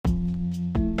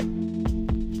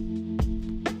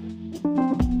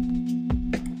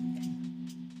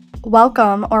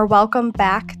Welcome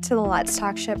back to the Let's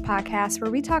Talk Shit podcast, where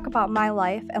we talk about my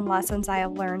life and lessons I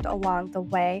have learned along the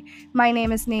way. My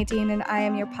name is Nadine, and I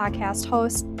am your podcast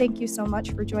host. Thank you so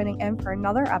much for joining in for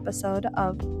another episode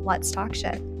of Let's Talk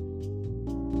Shit.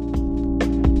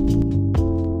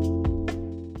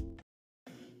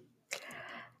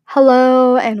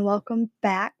 Hello, and welcome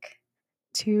back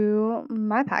to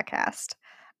my podcast.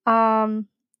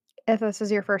 If this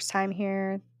is your first time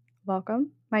here,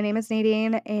 welcome. My name is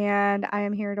Nadine, and I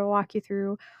am here to walk you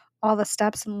through all the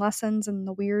steps and lessons and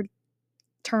the weird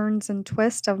turns and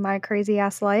twists of my crazy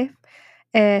ass life.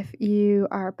 If you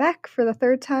are back for the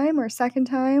third time or second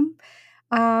time,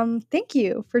 thank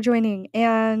you for joining.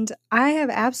 And I have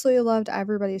absolutely loved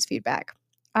everybody's feedback.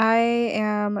 I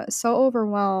am so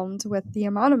overwhelmed with the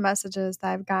amount of messages that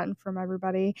I've gotten from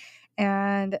everybody,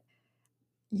 and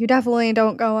you definitely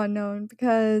don't go unknown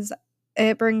because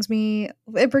it brings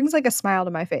like a smile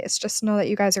to my face just to know that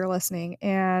you guys are listening,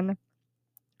 and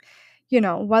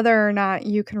whether or not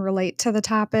you can relate to the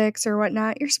topics or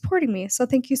whatnot, you're supporting me. So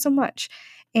thank you so much.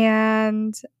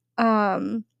 And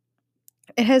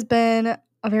it has been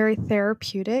a very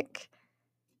therapeutic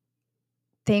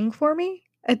thing for me.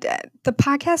 The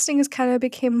podcasting has kind of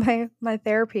became my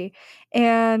therapy,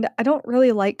 and I don't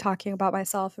really like talking about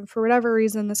myself. And for whatever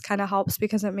reason, this kind of helps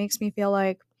because it makes me feel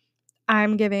like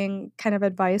I'm giving kind of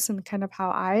advice and kind of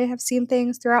how I have seen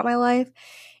things throughout my life.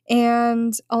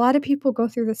 And a lot of people go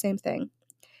through the same thing,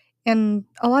 and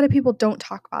a lot of people don't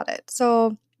talk about it.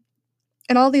 So,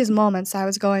 in all these moments I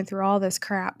was going through all this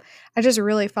crap, I just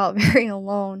really felt very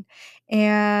alone.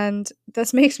 And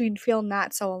this makes me feel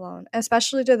not so alone,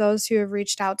 especially to those who have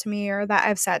reached out to me or that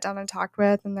I've sat down and talked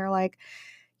with, and they're like,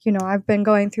 I've been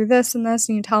going through this and this,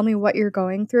 and you tell me what you're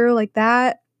going through. Like,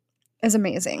 that is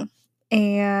amazing.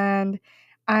 And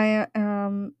I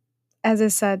am, as I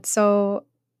said, so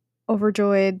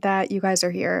overjoyed that you guys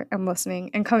are here and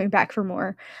listening and coming back for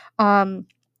more. I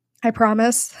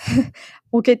promise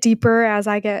we'll get deeper as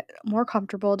I get more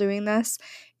comfortable doing this.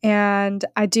 And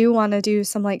I do want to do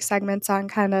some like segments on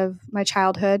kind of my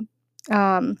childhood.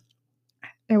 Um,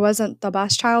 it wasn't the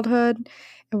best childhood.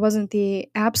 It wasn't the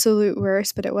absolute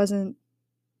worst, but it wasn't,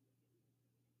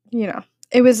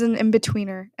 it was an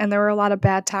in-betweener, and there were a lot of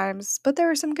bad times, but there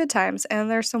were some good times,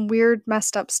 and there's some weird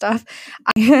messed up stuff.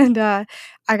 And I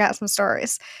got some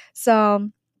stories. So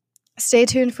stay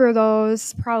tuned for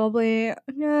those. Probably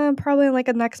in like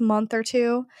a next month or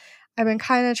two. I've been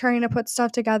kind of trying to put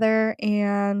stuff together,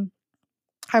 and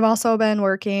I've also been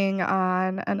working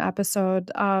on an episode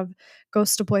of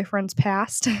Ghost of Boyfriends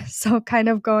Past. So, kind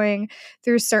of going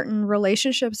through certain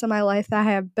relationships in my life that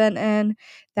I have been in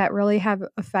that really have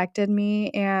affected me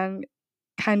and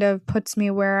kind of puts me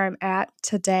where I'm at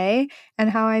today and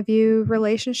how I view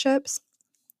relationships.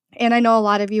 And I know a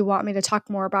lot of you want me to talk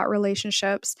more about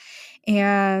relationships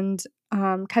and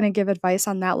kind of give advice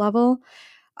on that level.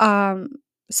 Um,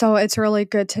 so it's really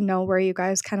good to know where you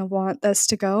guys kind of want this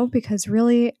to go, because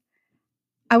really,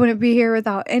 I wouldn't be here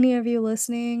without any of you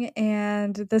listening.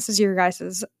 And this is your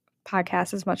guys'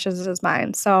 podcast as much as it is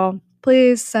mine. So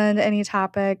please send any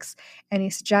topics, any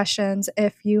suggestions.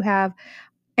 If you have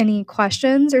any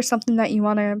questions or something that you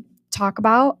want to talk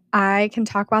about, I can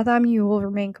talk about them. You will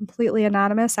remain completely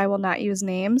anonymous. I will not use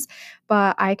names,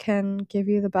 but I can give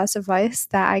you the best advice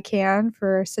that I can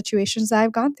for situations that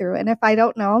I've gone through. And if I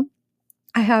don't know,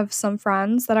 I have some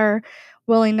friends that are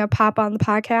willing to pop on the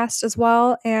podcast as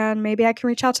well, and maybe I can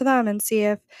reach out to them and see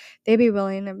if they'd be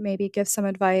willing to maybe give some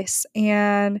advice.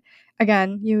 And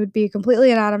again, you would be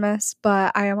completely anonymous,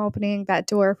 but I am opening that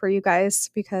door for you guys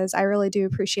because I really do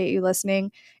appreciate you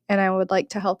listening, and I would like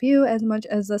to help you as much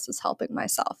as this is helping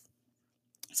myself.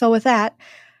 So with that,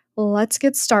 let's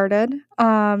get started.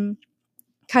 Kind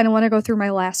of want to go through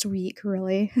my last week,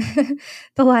 really.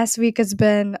 The last week has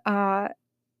been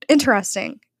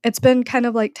interesting. It's been kind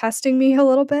of like testing me a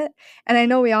little bit. And I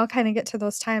know we all kind of get to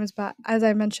those times, but as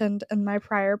I mentioned in my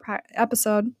prior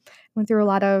episode, I went through a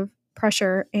lot of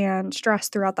pressure and stress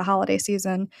throughout the holiday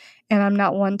season, and I'm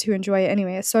not one to enjoy it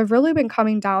anyway. So I've really been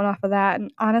coming down off of that.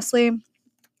 And honestly,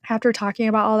 after talking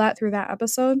about all that through that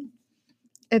episode,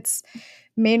 it's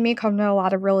made me come to a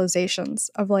lot of realizations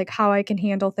of like how I can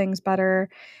handle things better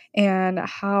and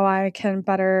how I can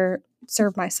better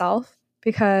serve myself,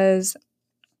 because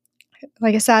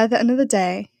like I said, at the end of the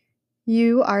day,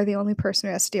 you are the only person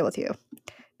who has to deal with you,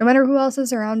 no matter who else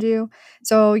is around you.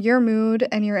 So your mood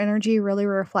and your energy really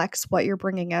reflects what you're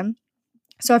bringing in.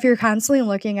 So if you're constantly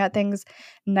looking at things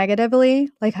negatively,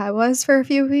 like I was for a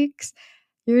few weeks,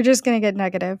 you're just going to get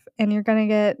negative, and you're going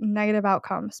to get negative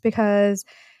outcomes, because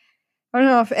I don't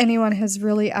know if anyone has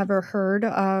really ever heard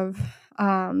of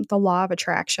the law of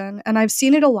attraction, and I've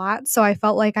seen it a lot, so I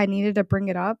felt like I needed to bring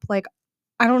it up. Like,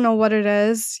 I don't know what it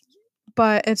is,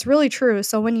 but it's really true.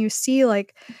 So when you see,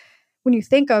 like, when you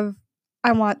think of,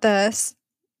 I want this,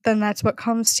 then that's what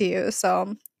comes to you.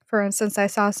 So, for instance, I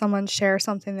saw someone share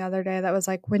something the other day that was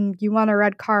like, when you want a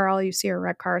red car, all you see are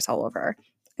red cars all over.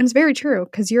 And it's very true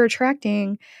because you're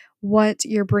attracting what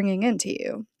you're bringing into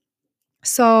you.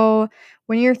 So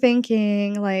when you're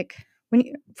thinking, like,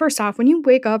 first off, when you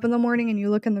wake up in the morning and you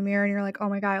look in the mirror and you're like, oh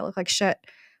my God, I look like shit.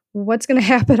 What's gonna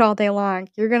happen all day long?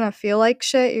 You're gonna feel like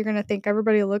shit. You're gonna think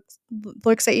everybody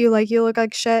looks at you like you look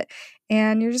like shit,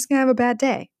 and you're just gonna have a bad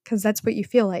day because that's what you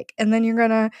feel like. And then you're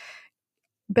gonna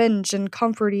binge and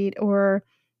comfort eat or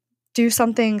do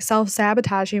something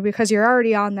self-sabotaging because you're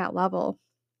already on that level.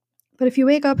 But if you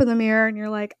wake up in the mirror and you're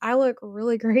like, I look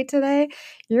really great today,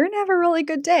 you're gonna have a really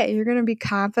good day. You're gonna be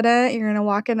confident. You're gonna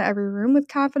walk into every room with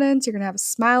confidence. You're gonna have a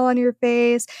smile on your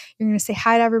face. You're gonna say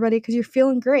hi to everybody because you're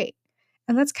feeling great.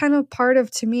 And that's kind of part of,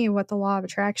 to me, what the law of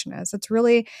attraction is. It's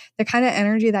really the kind of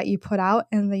energy that you put out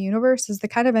in the universe is the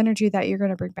kind of energy that you're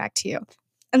gonna bring back to you.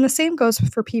 And the same goes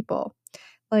for people.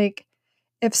 Like,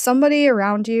 if somebody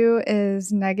around you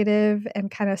is negative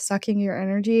and kind of sucking your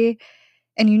energy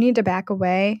and you need to back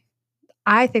away,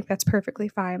 I think that's perfectly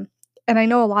fine. And I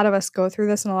know a lot of us go through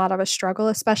this and a lot of us struggle,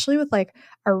 especially with like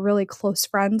our really close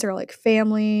friends or like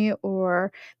family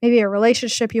or maybe a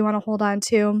relationship you want to hold on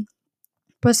to,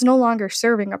 but it's no longer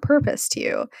serving a purpose to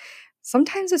you.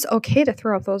 Sometimes it's okay to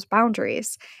throw up those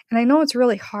boundaries. And I know it's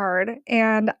really hard.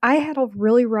 And I had a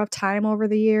really rough time over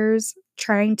the years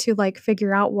trying to like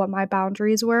figure out what my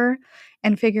boundaries were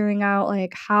and figuring out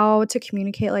like how to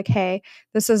communicate, like, hey,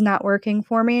 this is not working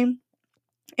for me.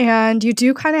 And you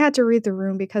do kinda have to read the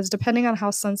room because depending on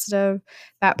how sensitive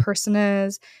that person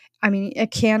is, I mean, it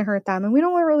can hurt them, and we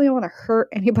don't really wanna hurt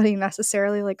anybody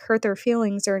necessarily, like, hurt their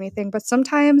feelings or anything, but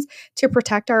sometimes to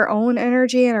protect our own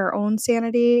energy and our own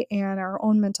sanity and our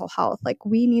own mental health, like,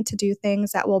 we need to do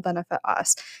things that will benefit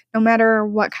us, no matter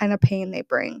what kind of pain they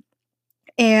bring.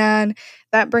 And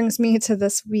that brings me to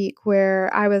this week where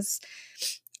I was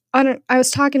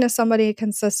talking to somebody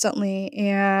consistently,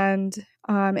 and,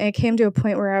 it came to a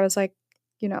point where I was like,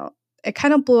 you know, it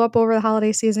kind of blew up over the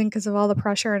holiday season because of all the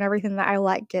pressure and everything that I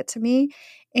let get to me,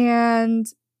 and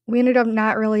we ended up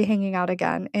not really hanging out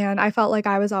again, and I felt like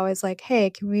I was always like, "Hey,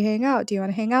 can we hang out? Do you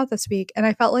wanna hang out this week?" And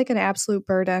I felt like an absolute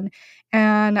burden,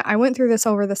 and I went through this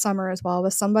over the summer as well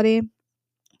with somebody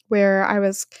where I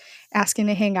was asking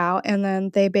to hang out, and then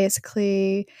they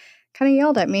basically kinda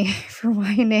yelled at me for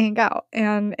wanting to hang out,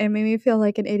 and it made me feel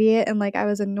like an idiot and like I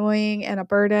was annoying and a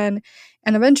burden,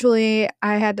 and eventually,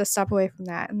 I had to step away from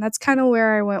that, and that's kinda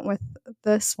where I went with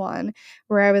this one,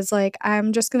 where I was like,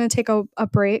 "I'm just gonna take a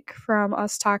break from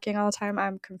us talking all the time,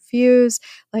 I'm confused,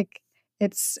 like,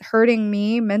 it's hurting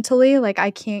me mentally, like, I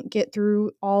can't get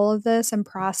through all of this and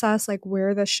process, like,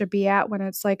 where this should be at when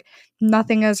it's like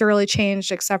nothing has really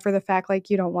changed except for the fact, like,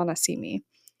 you don't wanna see me."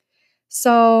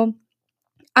 So,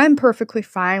 I'm perfectly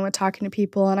fine with talking to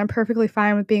people, and I'm perfectly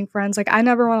fine with being friends, like, I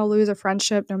never wanna lose a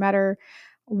friendship no matter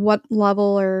what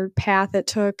level or path it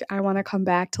took, I wanna come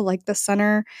back to, like, the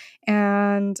center,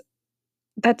 and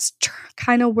that's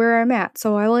kinda where I'm at.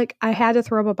 So, I had to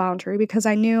throw up a boundary because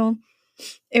I knew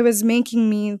it was making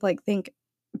me, like, think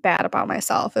bad about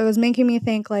myself. It was making me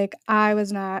think, like, I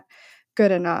was not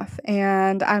good enough,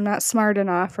 and I'm not smart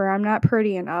enough, or I'm not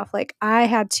pretty enough. Like, I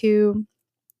had to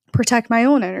protect my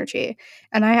own energy,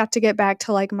 and I have to get back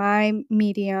to, like, my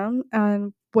medium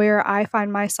and where I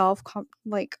find myself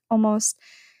like, almost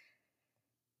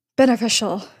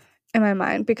beneficial in my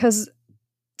mind because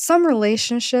some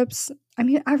relationships, I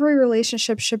mean, every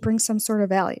relationship should bring some sort of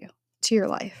value to your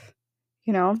life,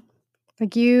 you know?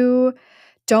 Like, you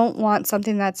don't want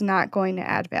something that's not going to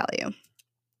add value,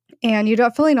 and you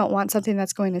definitely don't want something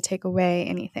that's going to take away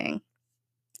anything.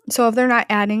 So if they're not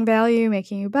adding value,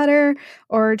 making you better,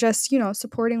 or just,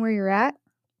 supporting where you're at,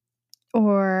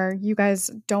 or you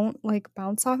guys don't, like,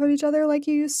 bounce off of each other like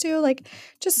you used to, like,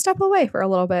 just step away for a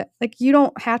little bit. Like, you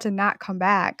don't have to not come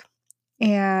back,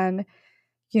 and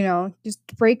just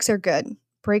breaks are good.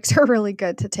 Breaks are really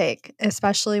good to take,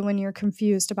 especially when you're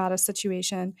confused about a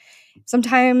situation.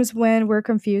 Sometimes when we're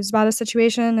confused about a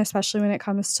situation, especially when it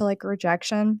comes to like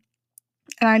rejection,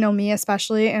 and I know me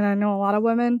especially, and I know a lot of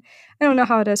women, I don't know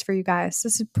how it is for you guys.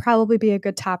 This would probably be a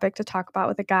good topic to talk about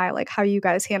with a guy, like how you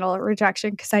guys handle a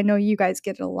rejection, because I know you guys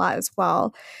get it a lot as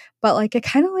well. But like it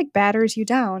kind of like batters you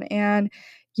down, and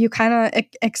you kind of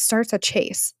it starts a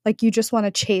chase. Like you just want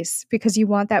to chase because you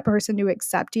want that person to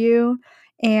accept you,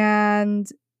 and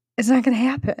it's not going to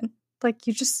happen. Like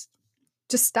you just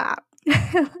stop.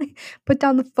 Like, put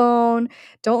down the phone,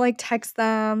 don't, like, text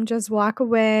them, just walk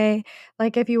away.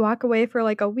 Like, if you walk away for,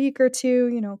 like, a week or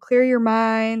 2, clear your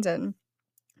mind and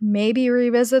maybe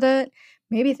revisit it,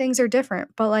 maybe things are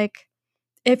different, but, like,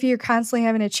 if you're constantly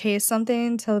having to chase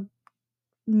something to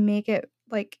make it,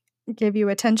 like, give you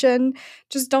attention,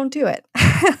 just don't do it.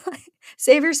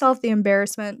 Save yourself the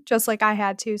embarrassment, just like I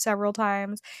had to several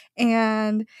times,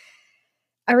 and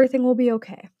everything will be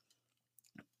okay.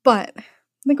 But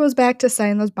it goes back to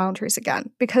setting those boundaries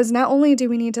again, because not only do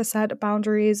we need to set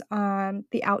boundaries on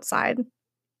the outside,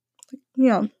 you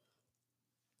know,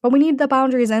 but we need the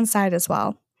boundaries inside as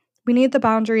well. We need the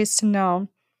boundaries to know,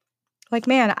 like,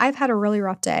 man, I've had a really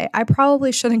rough day. I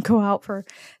probably shouldn't go out for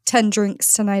 10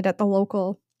 drinks tonight at the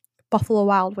local Buffalo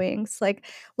Wild Wings. Like,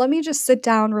 let me just sit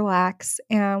down, relax,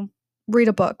 and read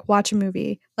a book, watch a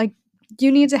movie. Like,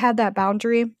 you need to have that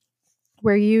boundary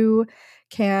where you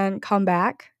can come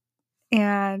back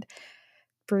and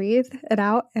breathe it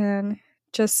out and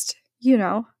just,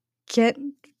 get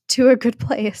to a good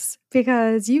place,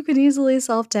 because you could easily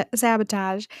self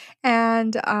sabotage,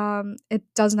 and it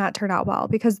does not turn out well,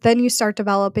 because then you start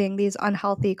developing these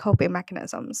unhealthy coping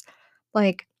mechanisms.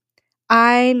 Like,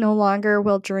 I no longer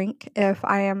will drink if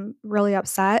I am really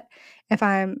upset, if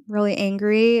I'm really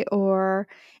angry, or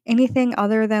anything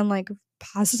other than like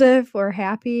positive or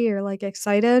happy or like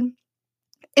excited.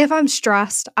 If I'm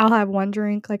stressed, I'll have one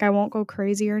drink, like, I won't go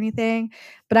crazy or anything,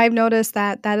 but I've noticed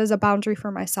that that is a boundary for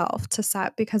myself to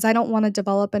set, because I don't wanna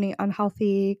develop any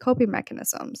unhealthy coping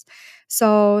mechanisms.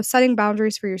 So, setting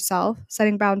boundaries for yourself,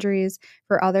 setting boundaries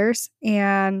for others,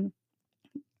 and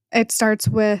it starts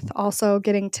with also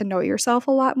getting to know yourself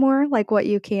a lot more, like, what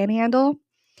you can handle.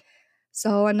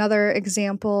 So, another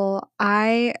example,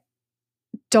 I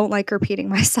don't like repeating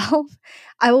myself.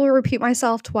 I will repeat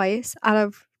myself twice out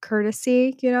of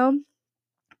courtesy.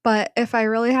 But if I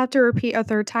really have to repeat a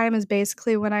third time is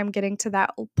basically when I'm getting to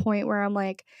that point where I'm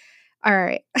like, "All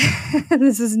right,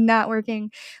 this is not working."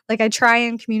 Like, I try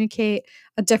and communicate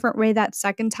a different way that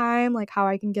second time, like, how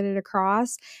I can get it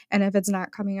across, and if it's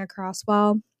not coming across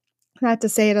well, I have to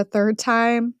say it a third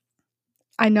time.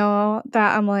 I know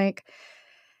that I'm like,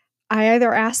 I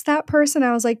either asked that person,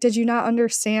 I was like, "Did you not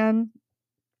understand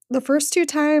the first 2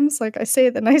 times?" Like, I say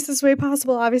it the nicest way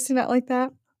possible, obviously not like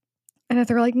that. And if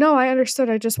they're like, "No, I understood,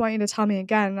 I just want you to tell me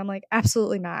again." And I'm like,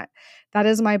 "Absolutely not. That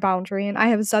is my boundary." And I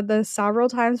have said this several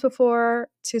times before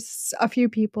to a few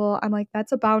people. I'm like,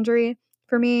 "That's a boundary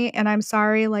for me, and I'm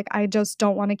sorry. Like, I just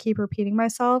don't want to keep repeating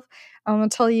myself. I'm gonna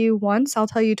tell you once, I'll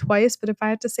tell you twice, but if I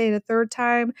have to say it a third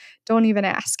time, don't even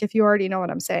ask if you already know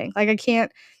what I'm saying." Like, I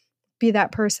can't be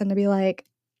that person to be like,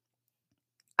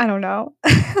 I don't know,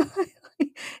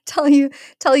 tell you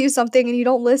tell you something and you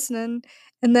don't listen,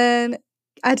 and then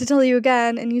I had to tell you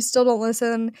again and you still don't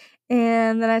listen,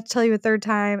 and then I have to tell you a third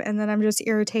time, and then I'm just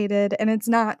irritated, and it's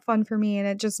not fun for me, and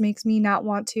it just makes me not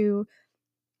want to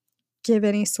give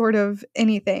any sort of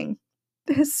anything.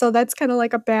 So that's kinda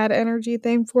like a bad energy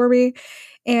thing for me,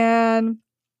 and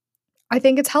I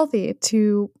think it's healthy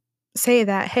to say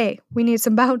that, "Hey, we need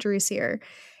some boundaries here."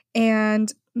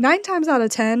 And 9 times out of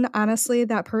 10, honestly,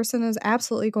 that person is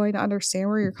absolutely going to understand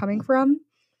where you're coming from,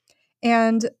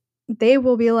 and they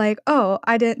will be like, "Oh,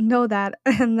 I didn't know that,"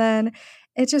 and then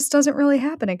it just doesn't really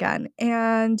happen again,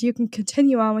 and you can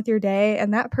continue on with your day,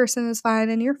 and that person is fine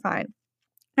and you're fine.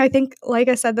 I think, like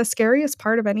I said, the scariest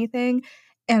part of anything,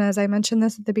 and as I mentioned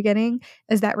this at the beginning,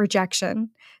 is that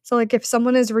rejection. So, like, if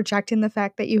someone is rejecting the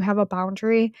fact that you have a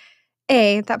boundary,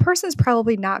 that person's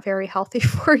probably not very healthy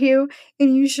for you,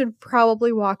 and you should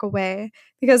probably walk away,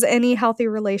 because any healthy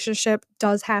relationship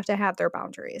does have to have their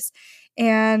boundaries.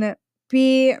 And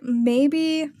B,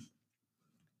 maybe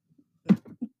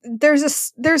there's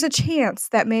a chance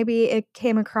that maybe it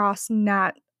came across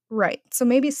not right. So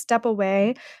maybe step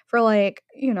away for, like,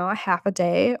 a half a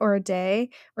day or a day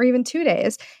or even 2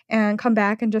 days, and come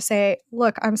back and just say,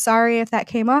 "Look, I'm sorry if that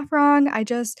came off wrong.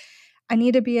 I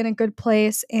need to be in a good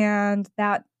place, and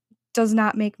that does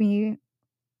not make me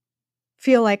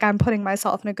feel like I'm putting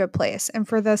myself in a good place. And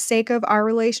for the sake of our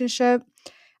relationship,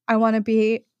 I wanna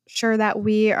be sure that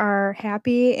we are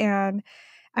happy and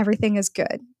everything is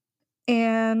good."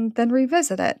 And then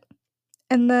revisit it,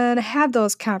 and then have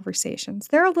those conversations.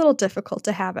 They're a little difficult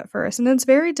to have at first, and it's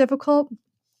very difficult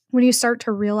when you start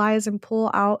to realize and pull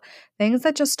out things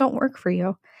that just don't work for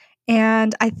you.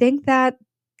 And I think that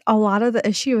a lot of the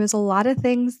issue is a lot of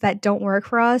things that don't work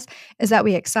for us is that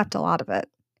we accept a lot of it,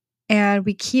 and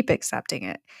we keep accepting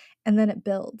it, and then it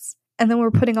builds. And then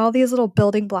we're putting all these little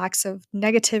building blocks of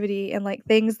negativity and, like,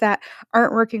 things that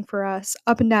aren't working for us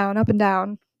up and down,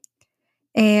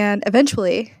 and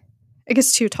eventually it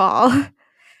gets too tall.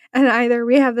 And either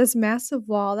we have this massive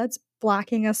wall that's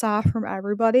blocking us off from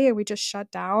everybody and we just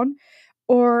shut down,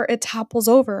 or it topples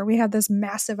over and we have this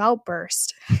massive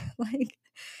outburst. Like,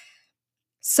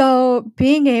 so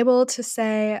being able to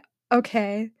say,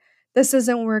 okay, this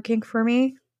isn't working for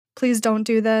me. Please don't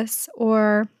do this.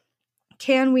 Or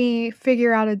can we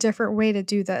figure out a different way to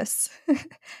do this?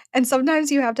 And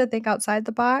sometimes you have to think outside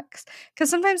the box because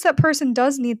sometimes that person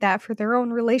does need that for their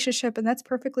own relationship, and that's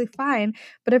perfectly fine.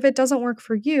 But if it doesn't work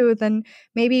for you, then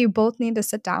maybe you both need to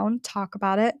sit down, talk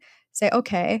about it, say,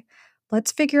 okay,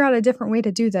 let's figure out a different way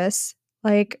to do this.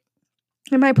 Like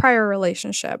in my prior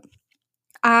relationship,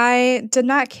 I did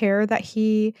not care that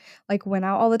he, like, went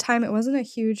out all the time. It wasn't a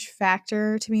huge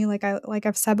factor to me. Like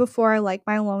I've said before, I like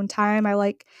my alone time. I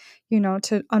like,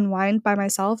 to unwind by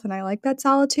myself, and I like that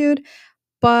solitude.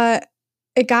 But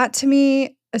it got to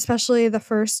me, especially the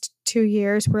first 2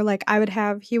 years where, like,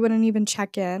 he wouldn't even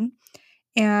check in,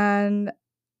 and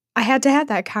I had to have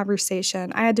that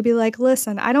conversation. I had to be like,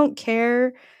 "Listen, I don't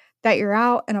care that you're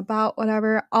out and about,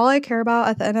 whatever. All I care about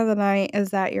at the end of the night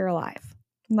is that you're alive.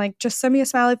 Like, just send me a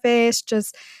smiley face,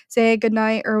 just say good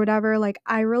night or whatever. Like,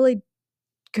 I really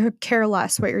could care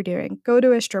less what you're doing. Go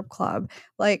to a strip club.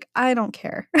 Like, I don't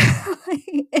care.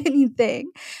 Like,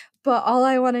 anything. But all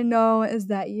I want to know is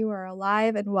that you are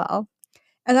alive and well."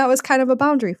 And that was kind of a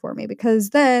boundary for me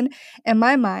because then, in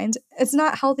my mind, it's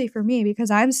not healthy for me because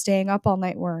I'm staying up all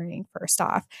night worrying, first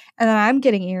off. And then I'm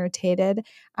getting irritated.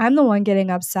 I'm the one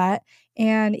getting upset.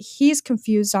 And he's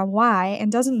confused on why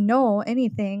and doesn't know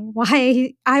anything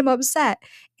why I'm upset.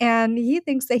 And he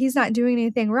thinks that he's not doing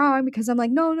anything wrong because I'm like,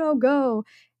 no, no, go.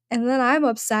 And then I'm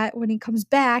upset when he comes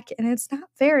back. And it's not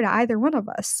fair to either one of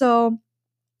us. So,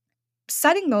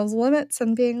 setting those limits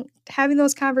and having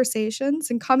those conversations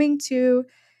and coming to,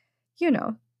 you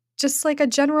know, just like a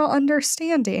general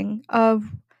understanding of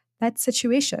that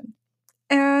situation.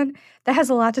 And that has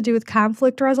a lot to do with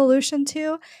conflict resolution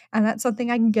too. And that's something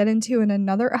I can get into in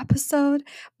another episode.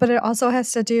 But it also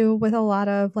has to do with a lot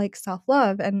of like self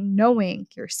love and knowing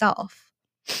yourself.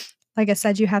 Like I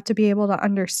said, you have to be able to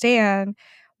understand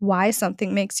why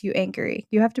something makes you angry.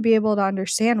 You have to be able to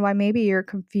understand why maybe you're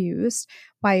confused,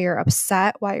 why you're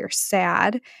upset, why you're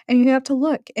sad. And you have to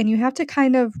look and you have to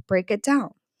kind of break it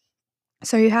down.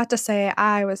 So you have to say,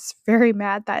 I was very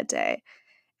mad that day,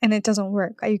 and it doesn't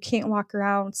work. You can't walk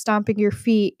around stomping your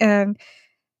feet and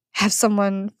have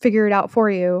someone figure it out for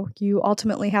you. You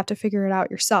ultimately have to figure it out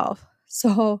yourself.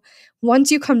 So once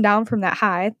you come down from that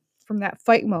high, from that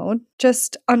fight mode,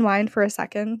 just unwind for a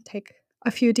second, take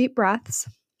a few deep breaths,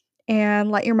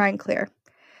 and let your mind clear.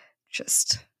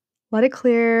 Just let it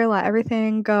clear, let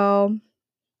everything go,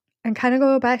 and kind of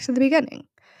go back to the beginning.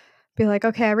 Be like,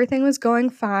 okay, everything was going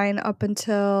fine up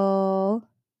until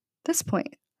this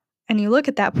point. And you look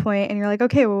at that point and you're like,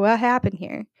 okay, well, what happened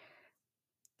here?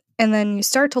 And then you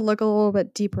start to look a little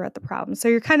bit deeper at the problem. So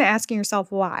you're kind of asking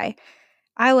yourself why.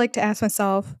 I like to ask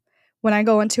myself when I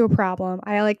go into a problem,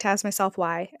 I like to ask myself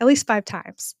why at least 5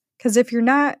 times. Because if you're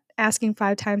not asking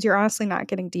 5 times, you're honestly not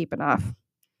getting deep enough.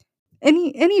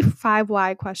 Any 5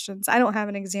 why questions. I don't have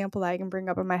an example that I can bring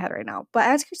up in my head right now, but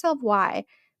ask yourself why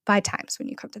 5 times when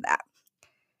you come to that.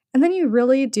 And then you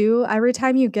really do, every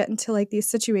time you get into like these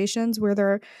situations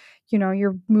where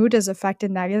your mood is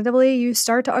affected negatively, you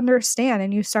start to understand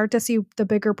and you start to see the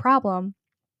bigger problem.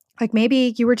 Like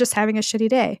maybe you were just having a shitty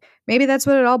day. Maybe that's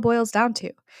what it all boils down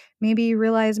to. Maybe you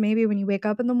realize maybe when you wake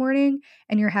up in the morning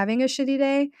and you're having a shitty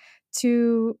day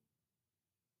to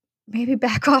maybe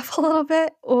back off a little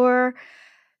bit or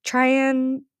try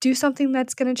and do something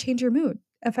that's going to change your mood,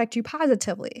 affect you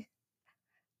positively.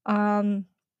 Um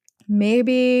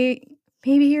maybe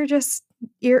you're just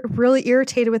really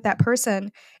irritated with that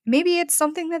person. Maybe it's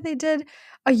something that they did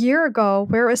a year ago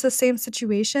where it was the same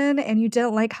situation and you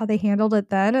didn't like how they handled it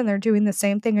then and they're doing the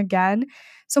same thing again.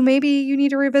 So maybe you need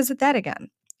to revisit that again.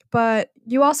 But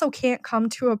you also can't come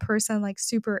to a person like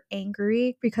super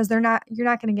angry because you're not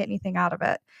going to get anything out of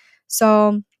it.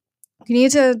 So you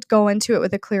need to go into it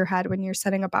with a clear head when you're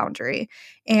setting a boundary.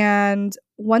 And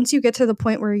once you get to the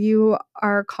point where you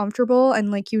are comfortable and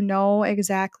like you know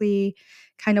exactly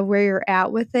kind of where you're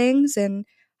at with things and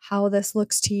how this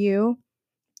looks to you,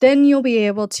 then you'll be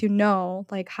able to know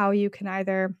like how you can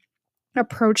either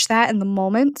approach that in the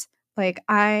moment. Like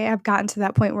I have gotten to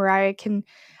that point where I can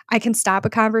stop a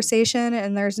conversation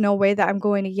and there's no way that I'm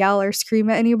going to yell or scream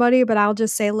at anybody, but I'll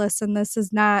just say, "Listen, this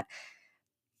is not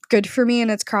good for me and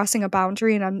it's crossing a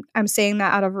boundary, and I'm saying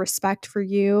that out of respect for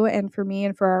you and for me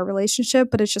and for our relationship,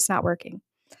 but it's just not working."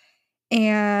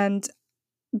 And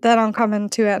then I'll come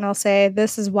into it and I'll say,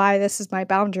 "This is why this is my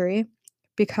boundary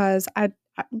because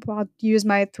I'll use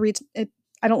my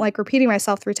I don't like repeating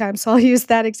myself 3 times, so I'll use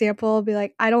that example. I'll be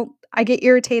like, I get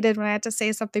irritated when I have to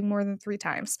say something more than 3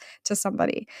 times to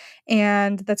somebody,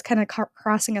 and that's kinda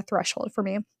crossing a threshold for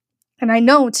me. And I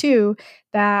know too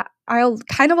that I'll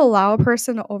kind of allow a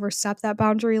person to overstep that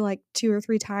boundary like 2 or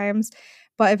 3 times,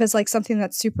 but if it's like something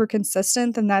that's super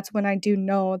consistent, then that's when I do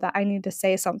know that I need to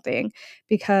say something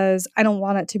because I don't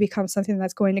want it to become something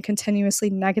that's going to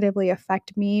continuously negatively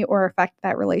affect me or affect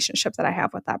that relationship that I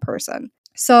have with that person.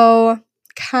 So,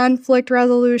 conflict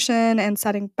resolution and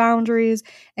setting boundaries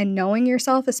and knowing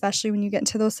yourself, especially when you get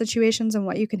into those situations and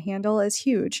what you can handle, is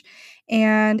huge.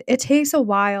 And it takes a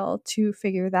while to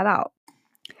figure that out.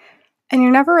 And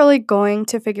you're never really going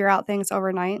to figure out things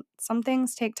overnight. Some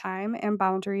things take time, and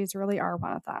boundaries really are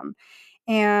one of them.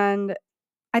 And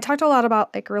I talked a lot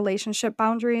about like relationship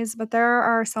boundaries, but there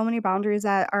are so many boundaries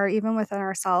that are even within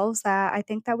ourselves that I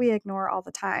think that we ignore all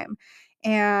the time.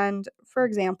 And for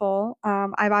example,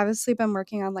 I've obviously been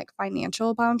working on like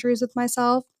financial boundaries with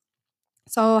myself.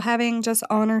 So having just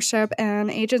ownership and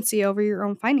agency over your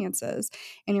own finances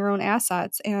and your own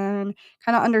assets and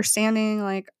kind of understanding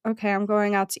like, okay, I'm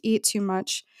going out to eat too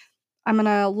much. I'm going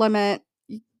to limit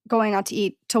going out to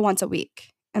eat to once a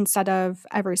week instead of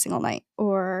every single night.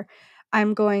 Or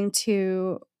I'm going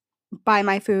to buy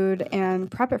my food and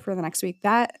prep it for the next week.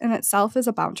 That in itself is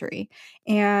a boundary,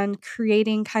 and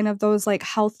creating kind of those like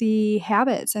healthy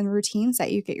habits and routines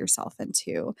that you get yourself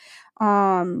into.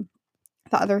 Um,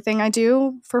 the other thing I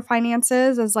do for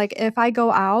finances is like if I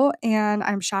go out and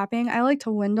I'm shopping, I like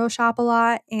to window shop a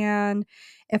lot. And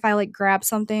if I like grab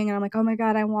something and I'm like, oh my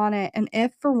God, I want it. And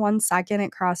if for 1 second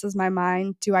it crosses my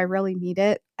mind, do I really need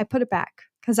it? I put it back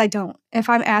because I don't. If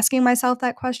I'm asking myself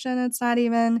that question, it's not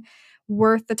even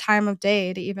worth the time of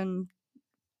day to even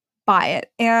buy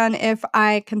it. And if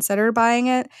I consider buying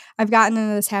it, I've gotten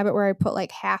into this habit where I put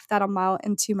like half that amount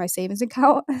into my savings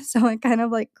account. So it kind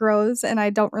of like grows and I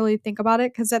don't really think about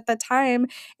it because at the time,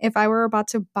 if I were about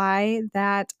to buy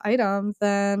that item,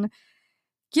 then,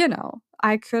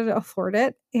 I could afford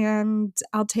it and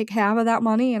I'll take half of that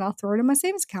money and I'll throw it in my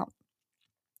savings account.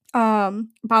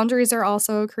 Boundaries are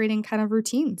also creating kind of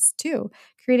routines too.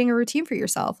 Creating a routine for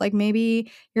yourself. Like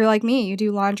maybe you're like me, you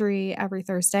do laundry every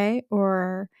Thursday,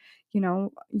 or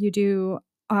you do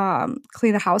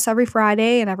clean the house every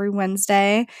Friday and every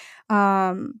Wednesday.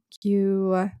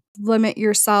 You limit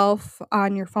yourself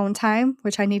on your phone time,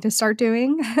 which I need to start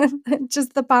doing.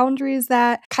 Just the boundaries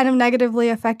that kind of negatively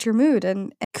affect your mood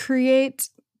and create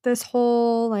this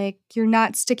whole like you're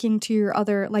not sticking to your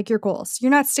other like your goals.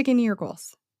 You're not sticking to your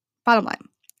goals. Bottom line.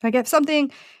 Like if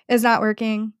something is not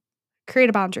working, create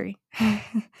a boundary.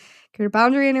 Create a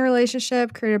boundary in your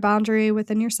relationship, create a boundary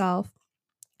within yourself.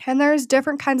 And there's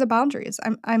different kinds of boundaries.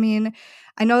 I mean,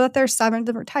 I know that there's 7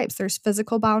 different types. There's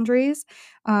physical boundaries,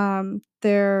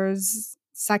 there's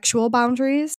sexual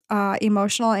boundaries,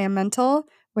 emotional and mental,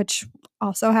 which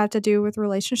also have to do with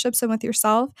relationships and with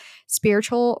yourself,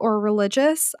 spiritual or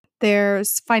religious.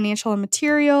 There's financial and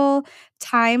material,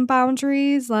 time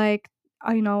boundaries, like,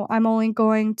 I'm only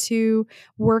going to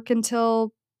work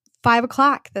until 5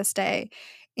 o'clock this day.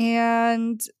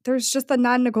 And there's just the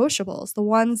non-negotiables, the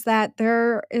ones that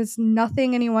there is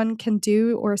nothing anyone can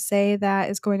do or say that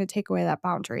is going to take away that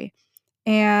boundary.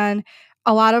 And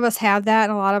a lot of us have that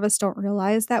and a lot of us don't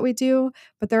realize that we do,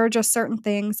 but there are just certain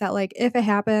things that like if it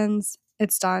happens,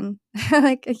 it's done.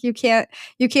 Like you can't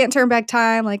turn back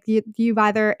time. Like you've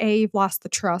either you've lost the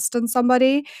trust in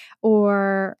somebody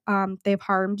or they've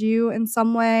harmed you in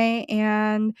some way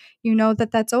and you know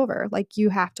that that's over. Like you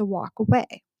have to walk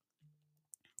away.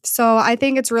 So I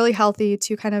think it's really healthy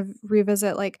to kind of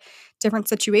revisit like different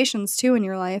situations too in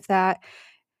your life that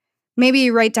maybe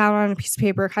you write down on a piece of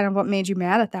paper kind of what made you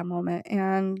mad at that moment.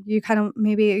 And you kind of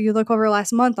maybe you look over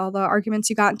last month, all the arguments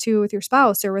you got into with your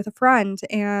spouse or with a friend,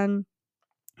 and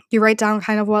you write down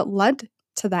kind of what led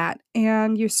to that.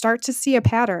 And you start to see a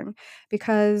pattern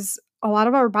because a lot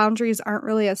of our boundaries aren't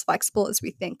really as flexible as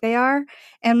we think they are.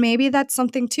 And maybe that's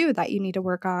something too that you need to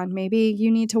work on. Maybe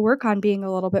you need to work on being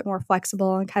a little bit more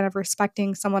flexible and kind of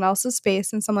respecting someone else's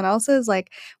space and someone else's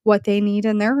like what they need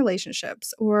in their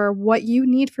relationships or what you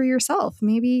need for yourself.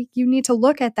 Maybe you need to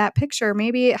look at that picture.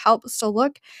 Maybe it helps to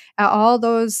look at all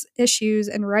those issues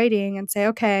in writing and say,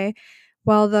 okay,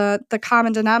 well, the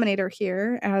common denominator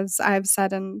here, as I've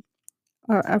said in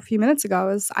a few minutes ago,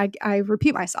 is I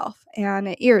repeat myself and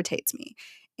it irritates me.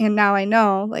 And now I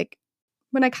know, like,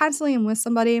 when I constantly am with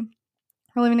somebody,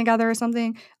 we're living together or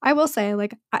something, I will say,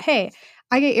 like, hey,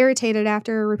 I get irritated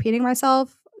after repeating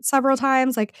myself several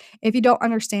times. Like, if you don't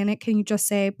understand it, can you just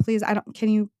say, please, can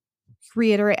you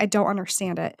reiterate, I don't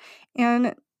understand it?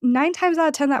 And 9 times out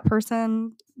of 10, that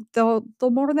person, they'll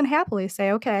more than happily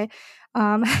say, "Okay,"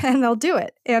 and they'll do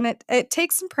it, and it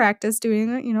takes some practice doing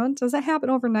it, it doesn't happen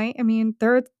overnight. I mean,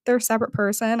 they're a separate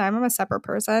person, I'm a separate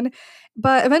person,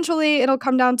 but eventually it'll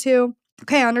come down to,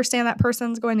 "Okay, I understand that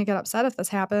person's going to get upset if this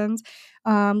happens.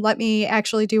 Let me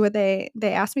actually do what they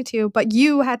asked me to," but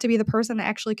you had to be the person to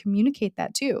actually communicate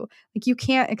that too. Like, you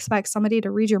can't expect somebody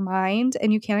to read your mind,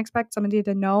 and you can't expect somebody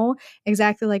to know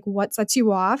exactly, like, what sets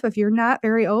you off if you're not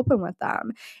very open with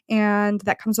them, and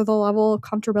that comes with a level of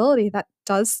comfortability that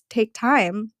does take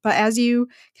time, but as you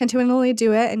continually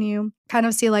do it and you kind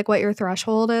of see, like, what your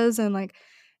threshold is and, like,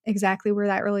 exactly where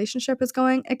that relationship is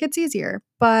going, it gets easier,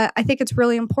 but I think it's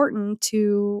really important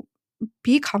to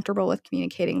be comfortable with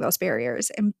communicating those barriers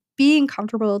and being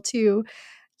comfortable to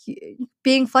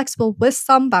being flexible with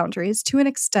some boundaries to an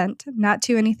extent, not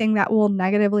to anything that will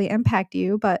negatively impact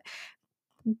you, but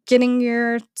getting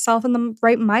yourself in the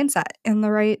right mindset and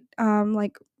the right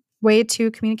like way to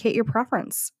communicate your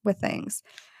preference with things.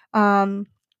 Um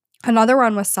Another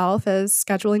one with self is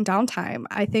scheduling downtime.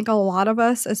 I think a lot of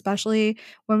us, especially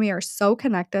when we are so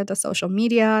connected to social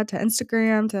media, to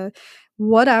Instagram, to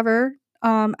whatever,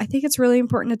 I think it's really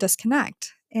important to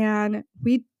disconnect. And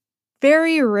we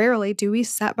very rarely do we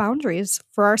set boundaries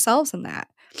for ourselves in that.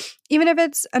 Even if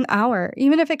it's an hour,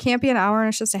 even if it can't be an hour and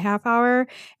it's just a half hour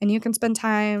and you can spend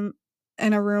time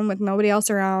in a room with nobody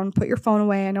else around, put your phone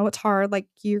away. I know it's hard, like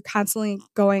you're constantly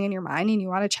going in your mind and you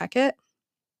want to check it,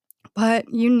 but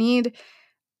you need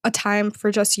a time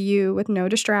for just you with no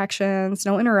distractions,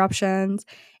 no interruptions,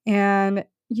 and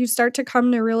you start to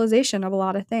come to realization of a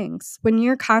lot of things. When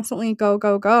you're constantly go,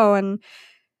 go, go, and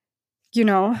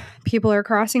people are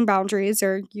crossing boundaries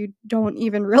or you don't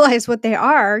even realize what they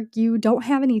are, you don't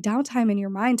have any downtime in your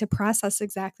mind to process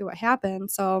exactly what happened.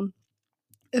 So,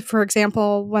 if, for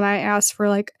example, when I asked for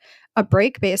like a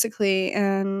break basically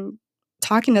and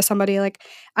talking to somebody, like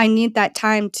I need that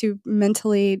time to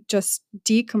mentally just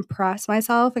decompress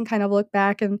myself and kind of look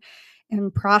back and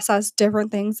process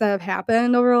different things that have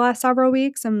happened over the last several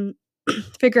weeks and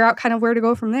figure out kind of where to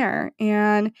go from there.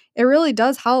 And it really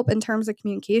does help in terms of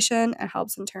communication. It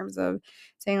helps in terms of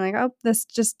saying, like, oh, this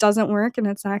just doesn't work and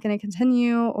it's not going to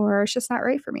continue, or it's just not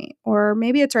right for me. Or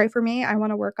maybe it's right for me. I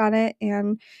want to work on it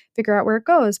and figure out where it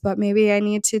goes. But maybe I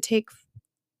need to take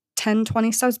 10,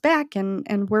 20 steps back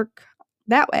and work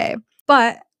that way.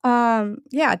 But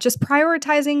yeah, just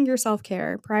prioritizing your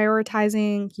self-care,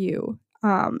 prioritizing you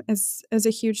is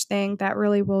a huge thing that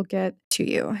really will get to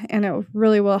you, and it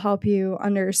really will help you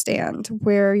understand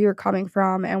where you're coming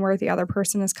from and where the other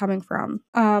person is coming from.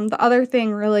 The other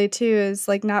thing really too is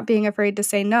like not being afraid to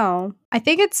say no. I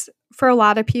think it's for a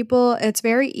lot of people, it's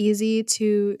very easy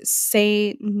to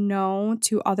say no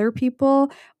to other people,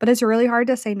 but it's really hard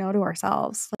to say no to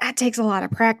ourselves. That takes a lot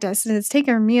of practice, and it's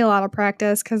taken me a lot of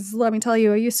practice because let me tell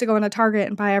you, I used to go into Target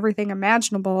and buy everything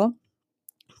imaginable.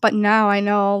 But now I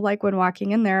know, like, when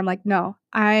walking in there, I'm like, "No,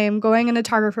 I am going into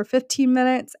Target for 15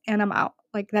 minutes and I'm out."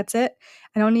 Like, that's it.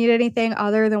 I don't need anything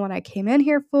other than what I came in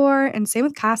here for, and same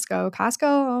with Costco. Costco,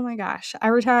 oh my gosh.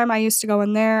 Every time I used to go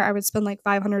in there, I would spend, like,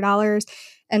 $500,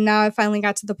 and now I finally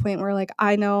got to the point where, like,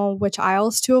 I know which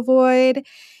aisles to avoid,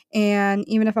 and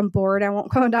even if I'm bored, I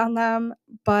won't go down them,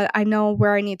 but I know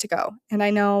where I need to go, and I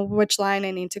know which line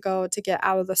I need to go to get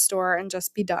out of the store and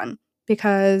just be done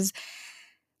because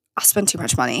I'll spend too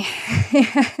much money.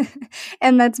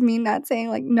 And that's me not saying,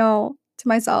 like, no to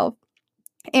myself.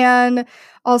 And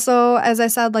also, as I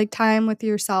said, like, time with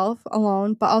yourself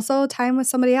alone, but also time with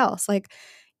somebody else. Like,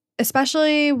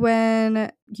 especially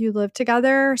when you live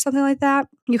together or something like that,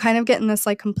 you kind of get in this,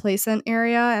 like, complacent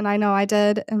area, and I know I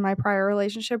did in my prior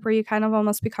relationship where you kind of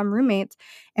almost become roommates,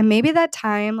 and maybe that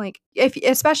time, like, if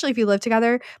especially if you live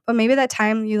together, but maybe that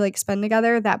time you, like, spend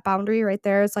together, that boundary right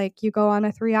there is, like, you go on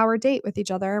a 3-hour date with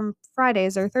each other on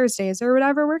Fridays or Thursdays or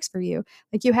whatever works for you.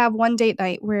 Like, you have one date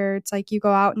night where it's, like, you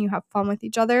go out and you have fun with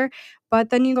each other, but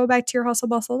then you go back to your hustle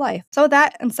bustle life. So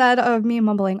that instead of me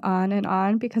mumbling on and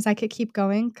on because I could keep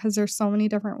going because there's so many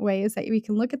different ways that we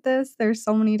can look at this. There's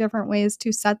so many different ways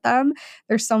to set them.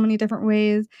 There's so many different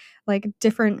ways, like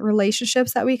different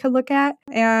relationships that we could look at.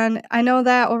 And I know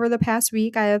that over the past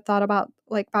week I have thought about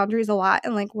like boundaries a lot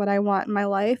and like what I want in my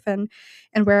life and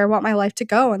where I want my life to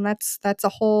go. And that's a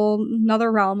whole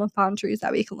another realm of boundaries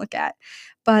that we can look at.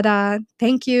 But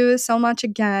thank you so much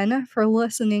again for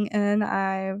listening in.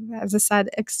 As I said,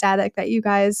 ecstatic that you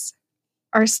guys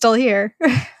are still here.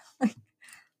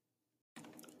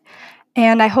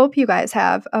 And I hope you guys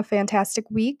have a fantastic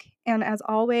week. And as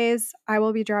always, I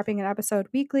will be dropping an episode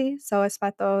weekly, so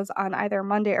expect those on either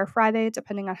Monday or Friday,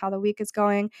 depending on how the week is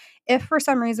going. If for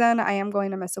some reason I am going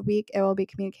to miss a week, it will be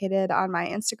communicated on my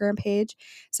Instagram page,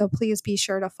 so please be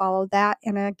sure to follow that.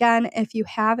 And again, if you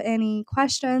have any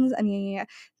questions,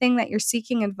 anything that you're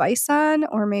seeking advice on,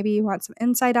 or maybe you want some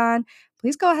insight on,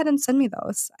 please go ahead and send me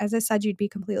those. As I said, you'd be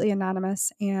completely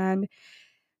anonymous. And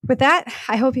with that,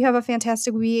 I hope you have a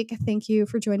fantastic week. Thank you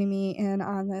for joining me in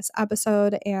on this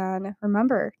episode. And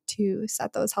remember to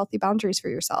set those healthy boundaries for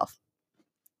yourself.